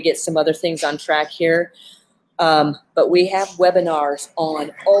until we get some other things on track here. But we have webinars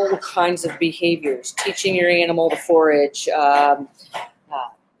on all kinds of behaviors, teaching your animal to forage,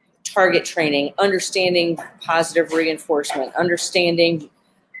 target training, understanding positive reinforcement, understanding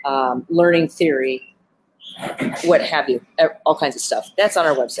learning theory, what have you, all kinds of stuff. That's on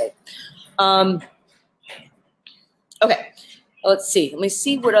our website. Okay, let's see. Let me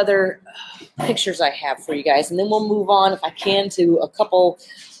see what other pictures I have for you guys, and then we'll move on, if I can, to a couple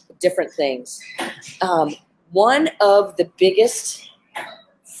different things. One of the biggest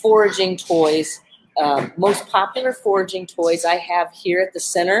foraging toys, most popular foraging toys I have here at the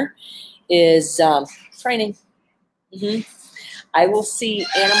center is training. I will see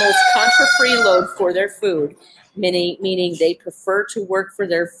animals contra freeload for their food, meaning they prefer to work for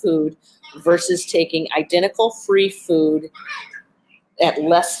their food versus taking identical free food at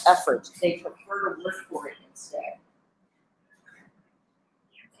less effort. They prefer to work for it instead.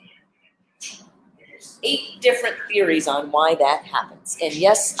 There's 8 different theories on why that happens. And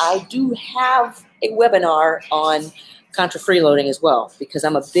yes, I do have a webinar on contra freeloading as well, because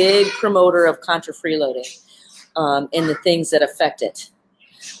I'm a big promoter of contra freeloading and the things that affect it.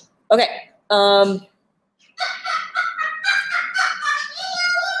 Okay.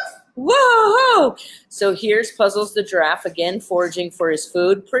 Whoa! So here's Puzzles the giraffe, again, foraging for his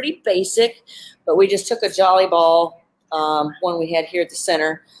food. Pretty basic, but we just took a jolly ball, one we had here at the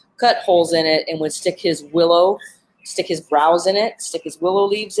center, cut holes in it, and would stick his browse in it, stick his willow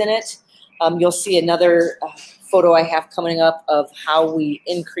leaves in it. You'll see another photo I have coming up of how we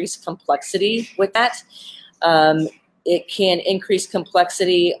increase complexity with that. It can increase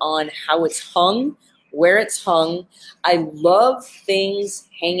complexity on how it's hung, where it's hung. I love things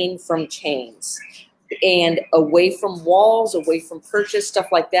hanging from chains and away from walls, away from perches, stuff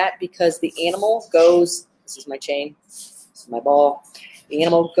like that, because the animal goes, this is my chain, this is my ball. The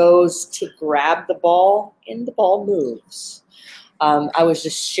animal goes to grab the ball and the ball moves. I was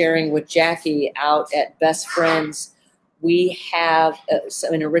just sharing with Jackie out at Best Friends. We have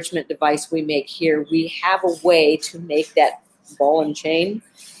an enrichment device we make here. We have a way to make that ball and chain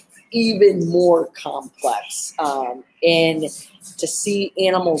even more complex. And to see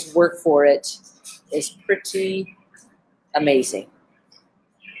animals work for it is pretty amazing.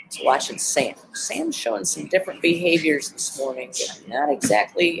 So watching Sam. Sam's showing some different behaviors this morning that not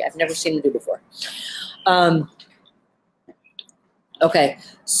exactly, I've never seen him do before. Okay,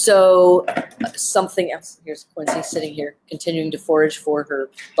 so something else. Here's Quincy sitting here, continuing to forage for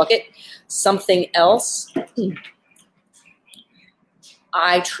her bucket. Something else.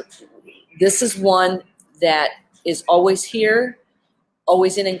 This is one that is always here,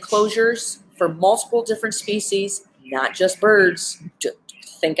 always in enclosures for multiple different species, not just birds.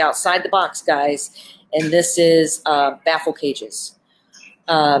 Think outside the box, guys. And this is baffle cages.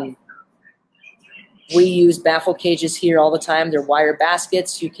 We use baffle cages here all the time. They're wire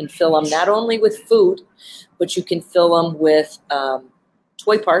baskets. You can fill them not only with food, but you can fill them with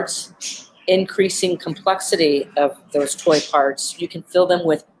toy parts, increasing complexity of those toy parts. You can fill them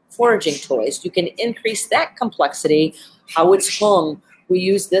with foraging toys. You can increase that complexity, how it's hung. We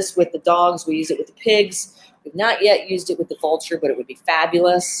use this with the dogs. We use it with the pigs. We've not yet used it with the vulture, but it would be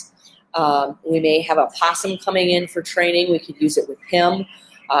fabulous. We may have a possum coming in for training. We could use it with him.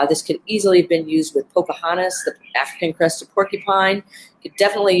 This could easily have been used with Pocahontas, the African crested porcupine. You could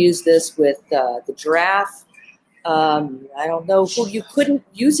definitely use this with the giraffe. I don't know who you couldn't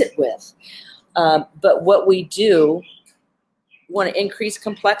use it with. But what we do, we want to increase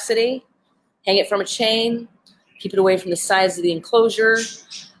complexity, hang it from a chain, keep it away from the sides of the enclosure,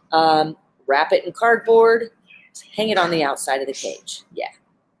 wrap it in cardboard, hang it on the outside of the cage. Yeah.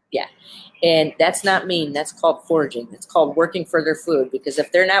 And that's not mean. That's called foraging. It's called working for their food, because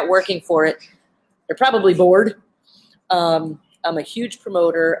if they're not working for it, they're probably bored. I'm a huge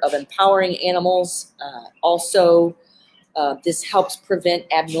promoter of empowering animals. Also, this helps prevent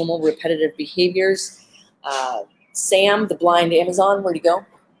abnormal repetitive behaviors. Sam, the blind Amazon, where'd he go?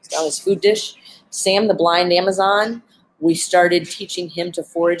 He's on his food dish. Sam, the blind Amazon, we started teaching him to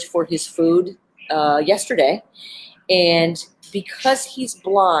forage for his food yesterday. And because he's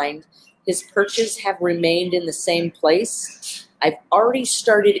blind, his perches have remained in the same place. I've already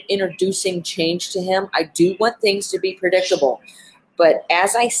started introducing change to him. I do want things to be predictable. But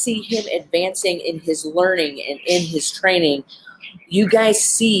as I see him advancing in his learning and in his training, you guys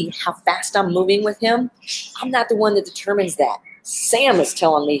see how fast I'm moving with him. I'm not the one that determines that. Sam is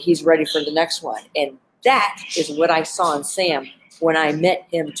telling me he's ready for the next one. And that is what I saw in Sam when I met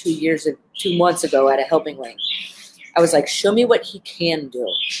him 2 months ago at a helping ring. I was like, show me what he can do.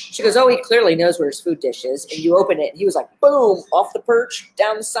 She goes, oh, he clearly knows where his food dish is. And you open it, and he was like, boom, off the perch,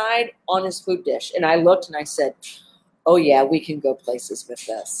 down the side, on his food dish. And I looked, and I said, oh, yeah, we can go places with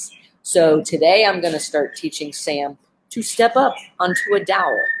this. So today I'm going to start teaching Sam to step up onto a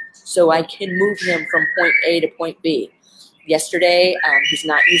dowel so I can move him from point A to point B. Yesterday, he's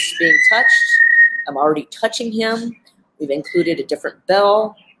not used to being touched. I'm already touching him. We've included a different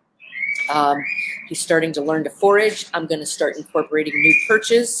bell. He's starting to learn to forage. I'm going to start incorporating new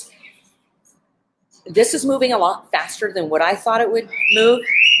perches. This is moving a lot faster than what I thought it would move.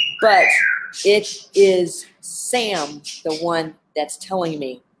 But it is Sam, the one that's telling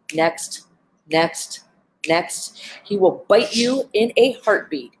me next, next, next. He will bite you in a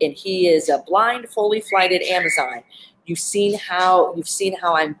heartbeat, and he is a blind, fully flighted Amazon. You've seen how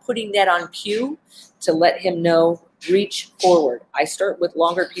I'm putting that on cue to let him know, reach forward. I start with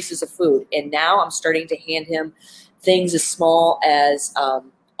longer pieces of food, and now I'm starting to hand him things as small as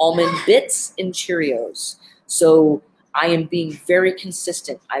almond bits and Cheerios. So I am being very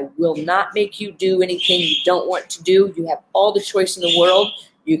consistent. I will not make you do anything you don't want to do. You have all the choice in the world.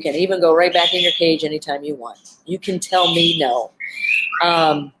 You can even go right back in your cage anytime you want. You can tell me no.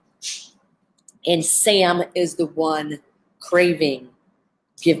 And Sam is the one craving,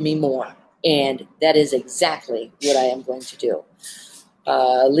 give me more. And that is exactly what I am going to do.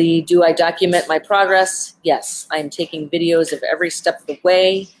 Lee, do I document my progress? Yes, I'm taking videos of every step of the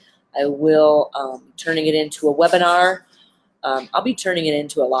way. I will be turning it into a webinar. I'll be turning it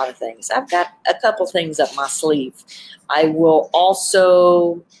into a lot of things. I've got a couple things up my sleeve. I will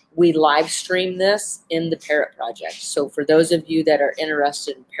also, we live stream this in the Parrot Project. So for those of you that are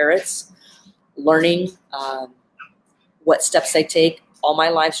interested in parrots, learning what steps I take, all my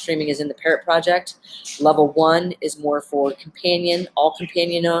live streaming is in the Parrot Project. Level 1 is more for all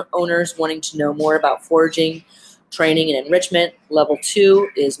companion owners wanting to know more about foraging, training, and enrichment. Level 2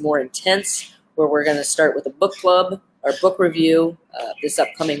 is more intense, where we're going to start with a book club or book review this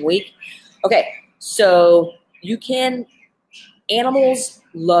upcoming week. Okay, so animals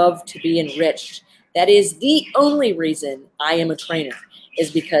love to be enriched. That is the only reason I am a trainer, is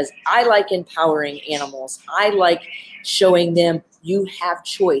because I like empowering animals. I like showing them you have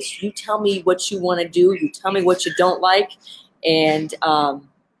choice. You tell me what you want to do. You tell me what you don't like, and I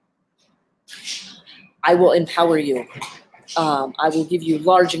will empower you. I will give you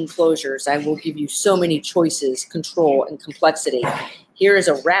large enclosures. I will give you so many choices, control, and complexity. Here is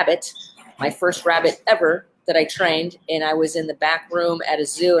a rabbit, my first rabbit ever that I trained, and I was in the back room at a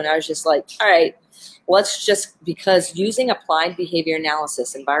zoo, and I was just like, all right, because using applied behavior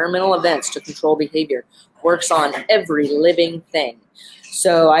analysis, environmental events to control behavior, works on every living thing.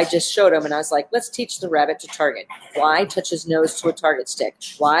 So I just showed him, and I was like, let's teach the rabbit to target. Fly, touch his nose to a target stick.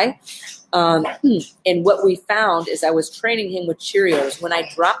 Why? And what we found is I was training him with Cheerios. When I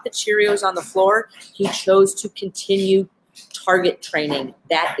dropped the Cheerios on the floor, he chose to continue target training.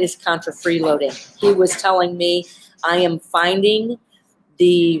 That is contra freeloading. He was telling me, I am finding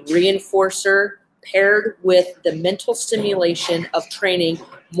the reinforcer paired with the mental stimulation of training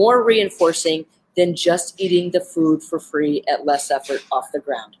more reinforcing than just eating the food for free at less effort off the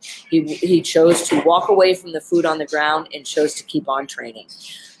ground. He chose to walk away from the food on the ground and chose to keep on training.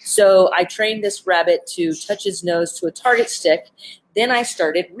 So I trained this rabbit to touch his nose to a target stick. Then I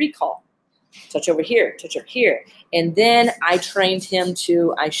started recall. Touch over here, touch over here. And then I trained him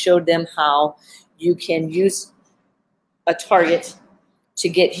I showed them how you can use a target to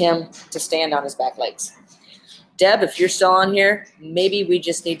get him to stand on his back legs. Deb, if you're still on here, maybe we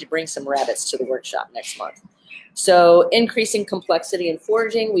just need to bring some rabbits to the workshop next month. So increasing complexity in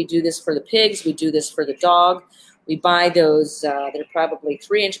foraging. We do this for the pigs. We do this for the dog. We buy those, they're probably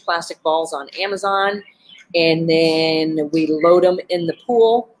 3-inch plastic balls on Amazon, and then we load them in the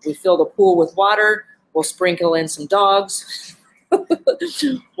pool. We fill the pool with water. We'll sprinkle in some dogs.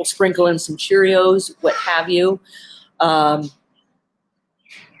 We'll sprinkle in some Cheerios, what have you.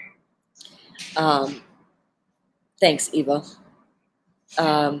 Thanks, Eva.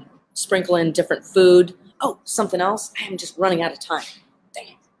 Sprinkle in different food. Oh, something else. I am just running out of time. Dang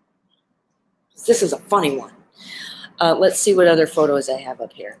it. This is a funny one. Let's see what other photos I have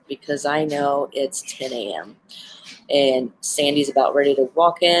up here, because I know it's 10 a.m. and Sandy's about ready to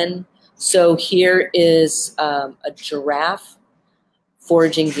walk in. So here is a giraffe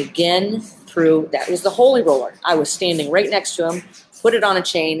foraging again through, that was the holy roller. I was standing right next to him, put it on a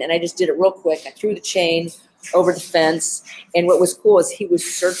chain, and I just did it real quick. I threw the chain over the fence, and what was cool is he was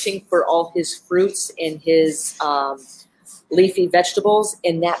searching for all his fruits and his leafy vegetables,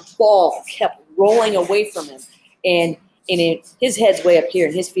 and that ball kept rolling away from him. And his head's way up here,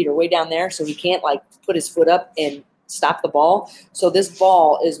 and his feet are way down there, so he can't like put his foot up and stop the ball. So this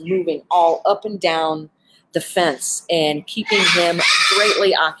ball is moving all up and down the fence and keeping him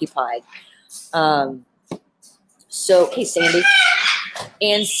greatly occupied. So, hey, Sandy.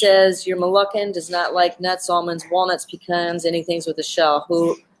 Ann says, your Moluccan does not like nuts, almonds, walnuts, pecans, anything with a shell.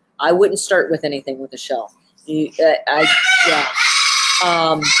 I wouldn't start with anything with a shell. Yeah.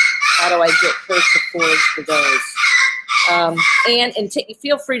 How do I get her to forage for those? And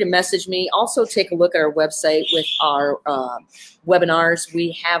feel free to message me. Also, take a look at our website with our webinars.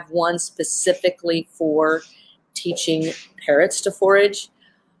 We have one specifically for teaching parrots to forage.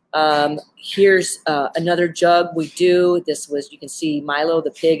 Here's another jug we do. This was, you can see Milo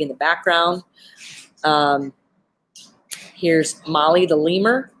the pig in the background. Here's Molly the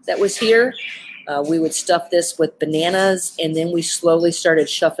lemur that was here. We would stuff this with bananas, and then we slowly started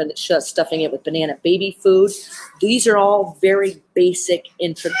stuffing it with banana baby food. These are all very basic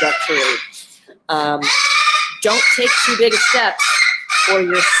introductory. Don't take too big a step, or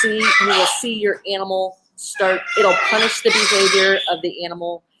you will see your animal start. It'll punish the behavior of the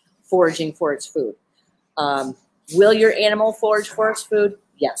animal foraging for its food. Will your animal forage for its food?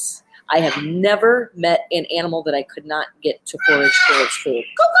 Yes. I have never met an animal that I could not get to forage for its food.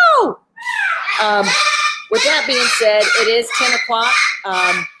 Go, go! With that being said, it is 10 o'clock.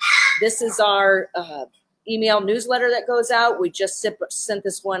 This is our email newsletter that goes out. We just sent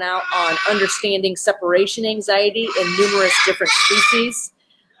this one out on understanding separation anxiety in numerous different species.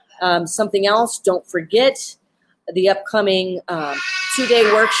 Something else, don't forget the upcoming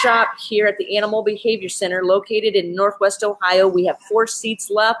 2-day workshop here at the Animal Behavior Center located in Northwest Ohio. We have 4 seats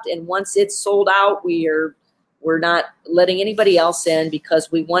left, and once it's sold out, we're not letting anybody else in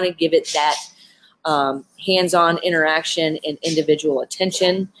because we want to give it that hands-on interaction and individual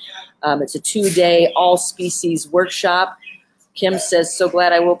attention. It's a 2-day all-species workshop. Kim says, so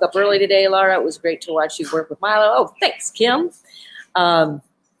glad I woke up early today, Laura. It was great to watch you work with Milo. Oh, thanks, Kim.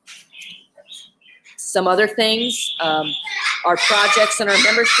 Some other things, our projects and our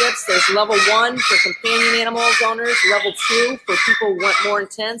memberships. There's level 1 for companion animals owners, level 2 for people who want more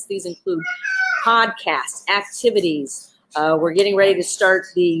intense. These include podcasts, activities. We're getting ready to start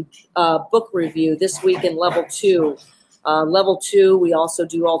the book review this week in level 2. Level 2, we also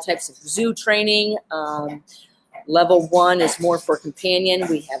do all types of zoo training. Level 1 is more for companion.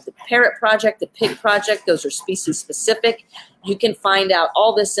 We have the parrot project, the pig project. Those are species specific. You can find out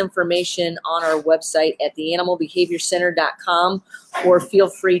all this information on our website at theanimalbehaviorcenter.com, or feel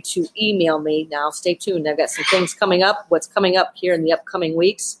free to email me. Now, stay tuned. I've got some things coming up, what's coming up here in the upcoming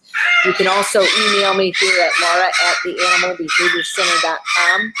weeks. You can also email me here at Laura at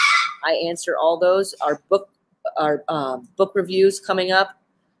theanimalbehaviorcenter.com. I answer all those. Our book reviews coming up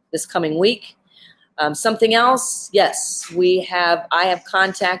this coming week. Something else, yes, I have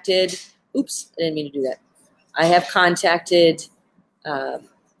contacted, oops, I didn't mean to do that. I have contacted,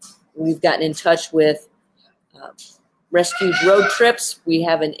 we've gotten in touch with Rescued Road Trips. We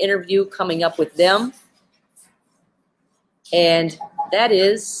have an interview coming up with them. And that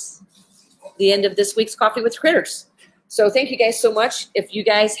is the end of this week's Coffee with Critters. So thank you guys so much. If you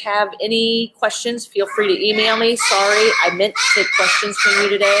guys have any questions, feel free to email me. Sorry, I meant to take questions from you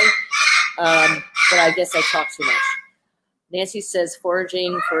today, but I guess I talked too much. Nancy says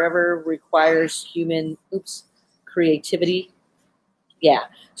foraging forever requires human, creativity. Yeah.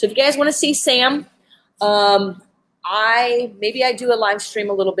 So if you guys want to see Sam, maybe I do a live stream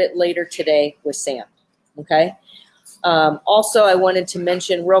a little bit later today with Sam. Okay. Also, I wanted to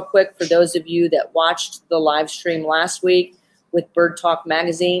mention real quick for those of you that watched the live stream last week with Bird Talk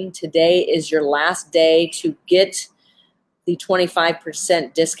Magazine, today is your last day to get the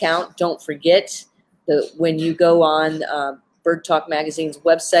 25% discount. Don't forget that when you go on Bird Talk Magazine's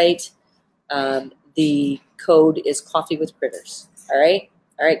website, the code is Coffee with Critters. All right?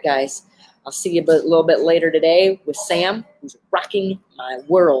 All right, guys. I'll see you a little bit later today with Sam, who's rocking my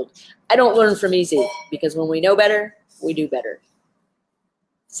world. I don't learn from easy because when we know better, we do better.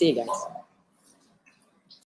 See you guys.